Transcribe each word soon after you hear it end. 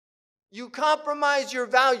You compromise your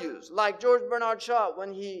values. Like George Bernard Shaw,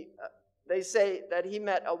 when they say that he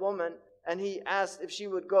met a woman and he asked if she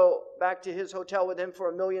would go back to his hotel with him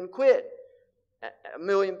for £1 million, £1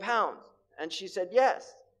 million. And she said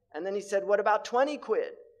yes. And then he said, what about 20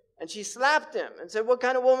 quid? And she slapped him and said, what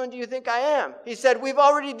kind of woman do you think I am? He said, we've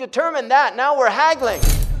already determined that. Now we're haggling.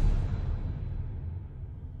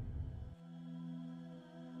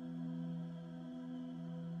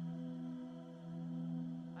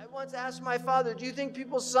 I once asked my father, do you think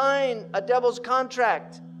people sign a devil's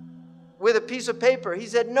contract with a piece of paper? He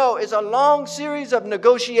said, no, it's a long series of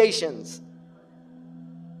negotiations.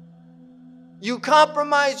 You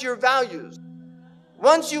compromise your values.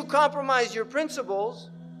 Once you compromise your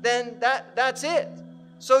principles, then that's it.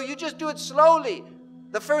 So you just do it slowly.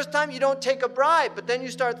 The first time you don't take a bribe, but then you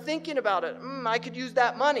start thinking about it. I could use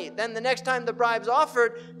that money. Then the next time the bribe's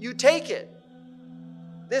offered, you take it.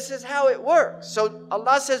 This is how it works. So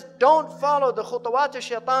Allah says, don't follow the khutawat of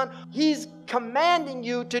shaitan. He's commanding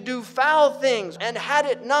you to do foul things. And had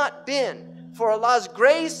it not been for Allah's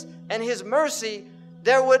grace and His mercy,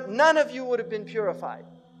 none of you would have been purified.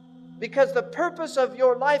 Because the purpose of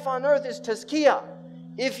your life on earth is tazkiyah.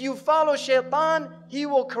 If you follow shaitan, he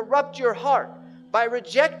will corrupt your heart. By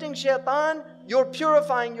rejecting shaitan, you're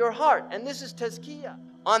purifying your heart. And this is tazkiyah.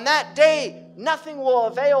 On that day, nothing will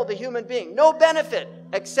avail the human being. No benefit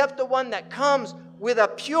except the one that comes with a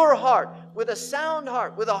pure heart, with a sound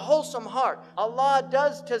heart, with a wholesome heart. Allah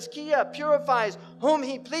does tazkiyah, purifies whom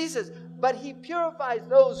He pleases, but He purifies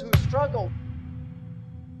those who struggle.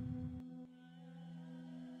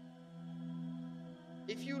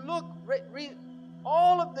 If you look,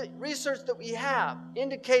 all of the research that we have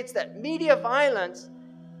indicates that media violence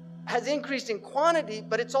has increased in quantity,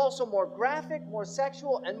 but it's also more graphic, more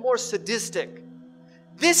sexual, and more sadistic.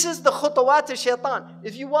 This is the khutawat of shaitan.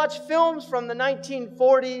 If you watch films from the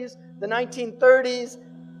 1940s, the 1930s,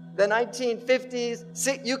 the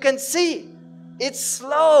 1950s, you can see it's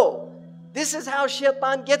slow. This is how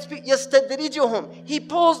shaitan gets people. يَسْتَدْرِجُهُمْ. He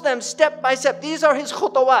pulls them step by step. These are his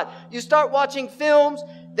khutawat. You start watching films,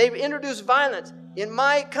 they introduce violence. In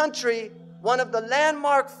my country, one of the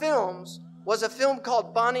landmark films was a film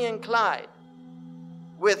called Bonnie and Clyde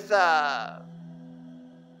with,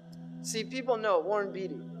 people know, Warren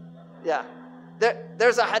Beatty. Yeah.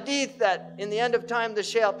 There's a hadith that in the end of time, the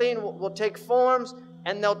shayateen will take forms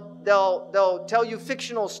and they'll tell you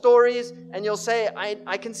fictional stories, and you'll say,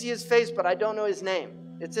 I can see his face, but I don't know his name.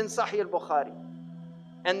 It's in Sahih al-Bukhari.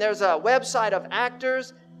 And there's a website of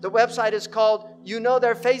actors. The website is called, You Know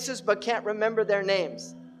Their Faces, but Can't Remember Their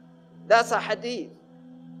Names. That's a hadith.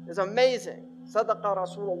 It's amazing. Sadaqa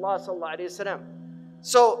Rasulullah sallallahu alayhi wa sallam.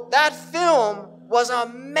 So that film was a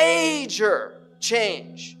major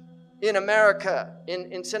change in America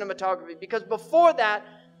in cinematography, because before that,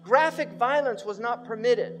 graphic violence was not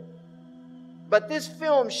permitted. But this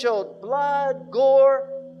film showed blood, gore.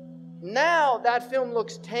 Now that film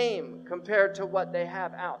looks tame compared to what they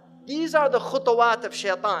have out. These are the khutawat of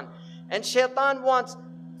shaitan. And shaitan wants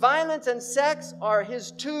violence and sex are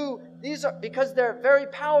his two, because they're very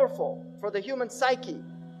powerful for the human psyche.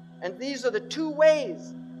 And these are the two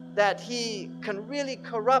ways that he can really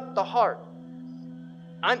corrupt the heart.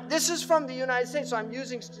 This is from the United States, so I'm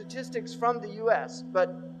using statistics from the US,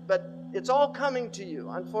 but it's all coming to you,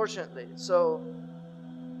 unfortunately. So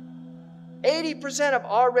 80% of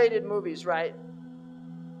R-rated movies, right?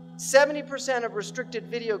 70% of restricted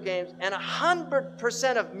video games, and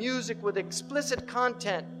 100% of music with explicit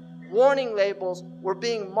content, warning labels, were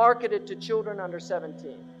being marketed to children under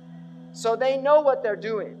 17. So they know what they're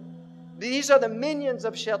doing. These are the minions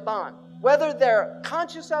of shaitan. Whether they're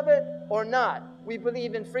conscious of it or not, we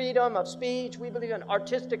believe in freedom of speech, we believe in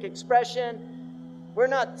artistic expression. We're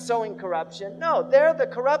not sowing corruption. No, they're the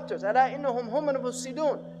corruptors.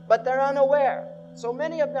 But they're unaware. So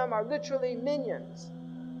many of them are literally minions.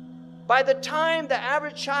 By the time the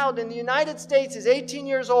average child in the United States is 18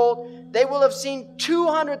 years old, they will have seen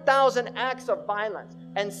 200,000 acts of violence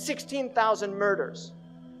and 16,000 murders.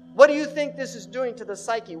 What do you think this is doing to the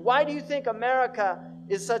psyche? Why do you think America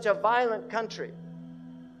is such a violent country?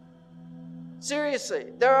 Seriously,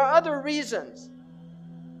 there are other reasons.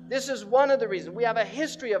 This is one of the reasons. We have a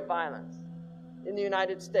history of violence in the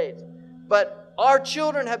United States. But our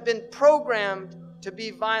children have been programmed to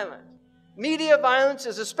be violent. Media violence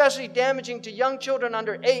is especially damaging to young children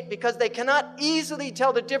under 8 because they cannot easily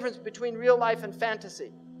tell the difference between real life and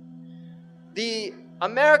fantasy. The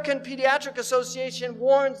American Pediatric Association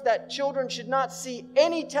warns that children should not see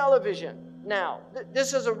any television now.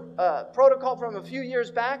 This is a protocol from a few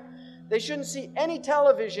years back. They shouldn't see any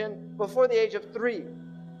television before the age of 3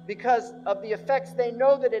 because of the effects they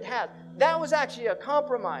know that it has. that was actually a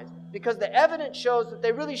compromise, because the evidence shows that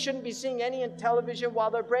they really shouldn't be seeing any in television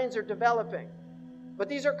while their brains are developing. But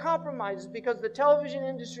these are compromises because the television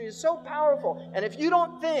industry is so powerful. And if you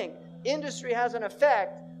don't think industry has an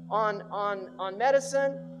effect on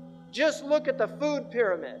medicine, just look at the food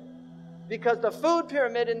pyramid. Because the food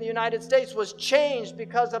pyramid in the United States was changed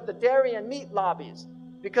because of the dairy and meat lobbies.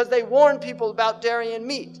 Because they warned people about dairy and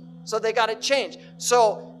meat. So they got it changed.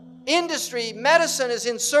 So industry, medicine is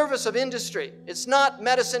in service of industry. It's not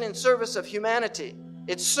medicine in service of humanity.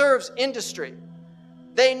 It serves industry.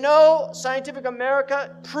 They know, Scientific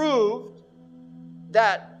America proved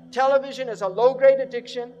that television is a low-grade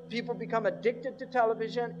addiction. People become addicted to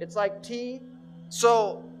television. It's like tea.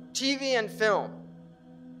 So TV and film.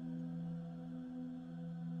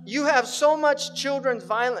 You have so much children's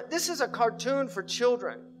violence. This is a cartoon for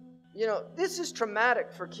children. You know, this is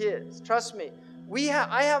traumatic for kids. Trust me.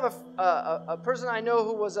 I have a person I know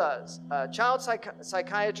who was a child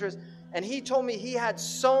psychiatrist, and he told me he had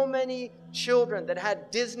so many children that had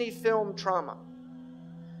Disney film trauma.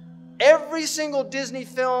 Every single Disney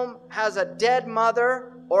film has a dead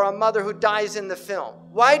mother or a mother who dies in the film.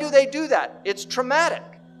 Why do they do that? It's traumatic.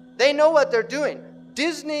 They know what they're doing.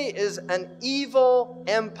 Disney is an evil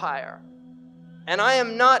empire. And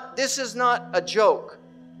this is not a joke.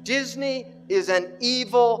 Disney is an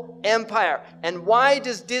evil empire. And why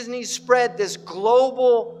does Disney spread this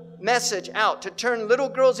global message out to turn little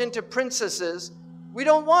girls into princesses? We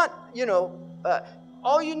don't want,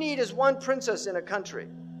 all you need is one princess in a country.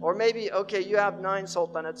 Or maybe, okay, you have 9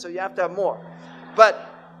 sultanates, so you have to have more. But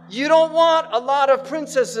you don't want a lot of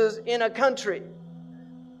princesses in a country.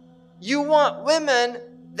 You want women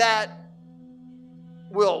that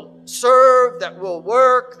will serve, that will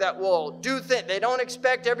work, that will do things. They don't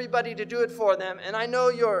expect everybody to do it for them. And I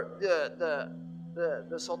know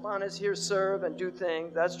the sultanas here serve and do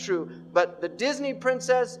things. That's true. But the Disney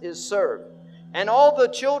princess is served. And all the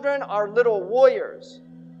children are little warriors.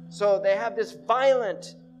 So they have this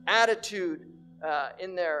violent attitude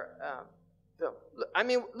in their film. I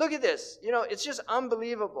mean, look at this. It's just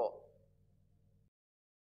unbelievable.